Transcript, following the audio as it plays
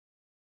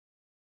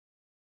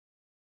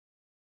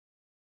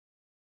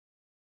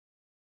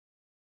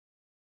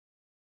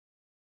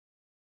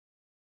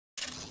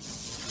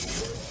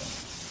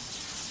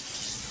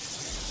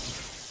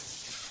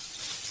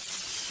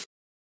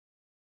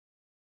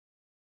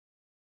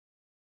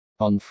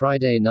On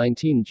Friday,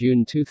 19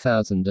 June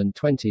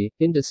 2020,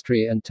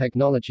 Industry and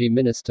Technology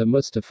Minister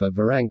Mustafa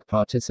Varank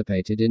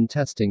participated in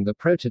testing the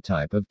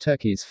prototype of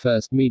Turkey's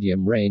first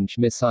medium-range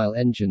missile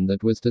engine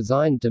that was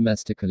designed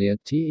domestically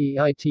at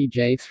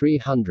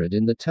TÜBITAK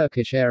in the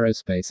Turkish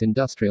aerospace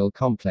industrial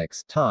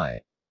complex,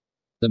 TAI.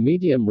 The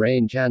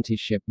medium-range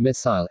anti-ship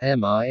missile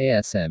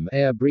MRASM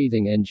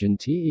air-breathing engine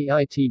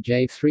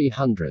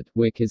TÜBITAK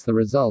whic is the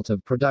result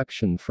of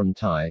production from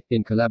TAI,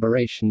 in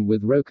collaboration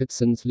with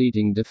Roketsan's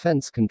leading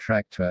defense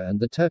contractor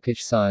and the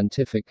Turkish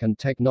Scientific and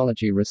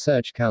Technology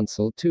Research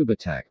Council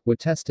TÜBITAK, were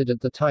tested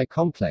at the TAI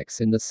complex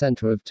in the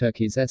center of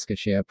Turkey's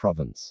Eskişehir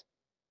province.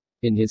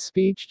 In his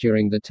speech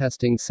during the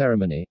testing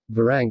ceremony,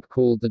 Varank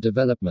called the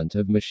development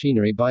of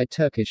machinery by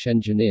Turkish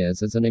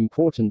engineers as an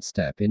important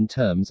step in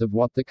terms of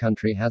what the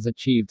country has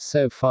achieved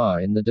so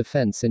far in the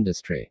defense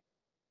industry.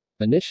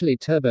 Initially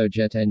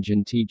turbojet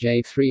engine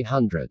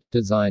TJ300,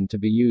 designed to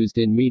be used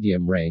in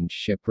medium-range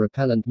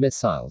ship-repellent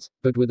missiles,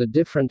 but with a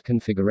different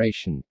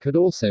configuration, could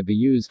also be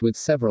used with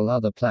several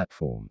other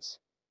platforms.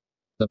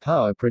 The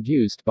power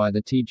produced by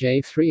the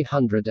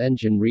TJ300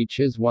 engine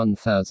reaches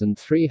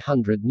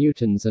 1,300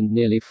 newtons and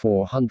nearly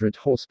 400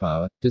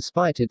 horsepower,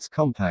 despite its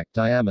compact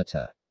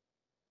diameter.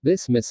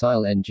 This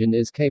missile engine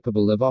is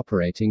capable of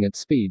operating at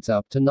speeds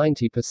up to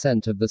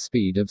 90% of the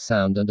speed of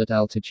sound and at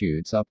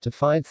altitudes up to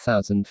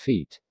 5,000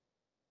 feet.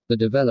 The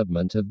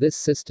development of this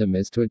system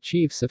is to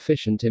achieve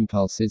sufficient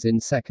impulses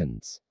in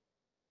seconds.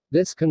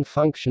 This can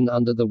function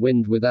under the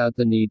wind without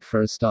the need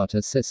for a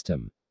starter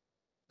system.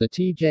 The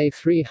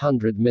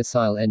TJ300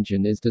 missile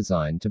engine is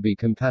designed to be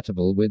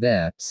compatible with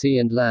air, sea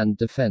and land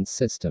defense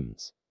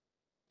systems.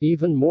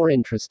 Even more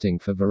interesting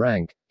for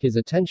Varank, his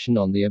attention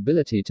on the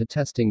ability to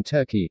testing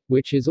Turkey,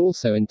 which is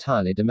also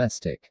entirely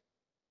domestic.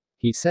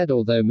 He said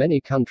although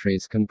many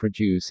countries can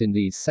produce in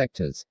these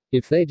sectors,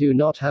 if they do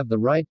not have the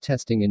right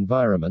testing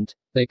environment,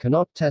 they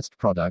cannot test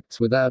products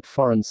without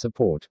foreign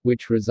support,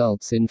 which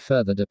results in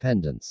further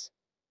dependence.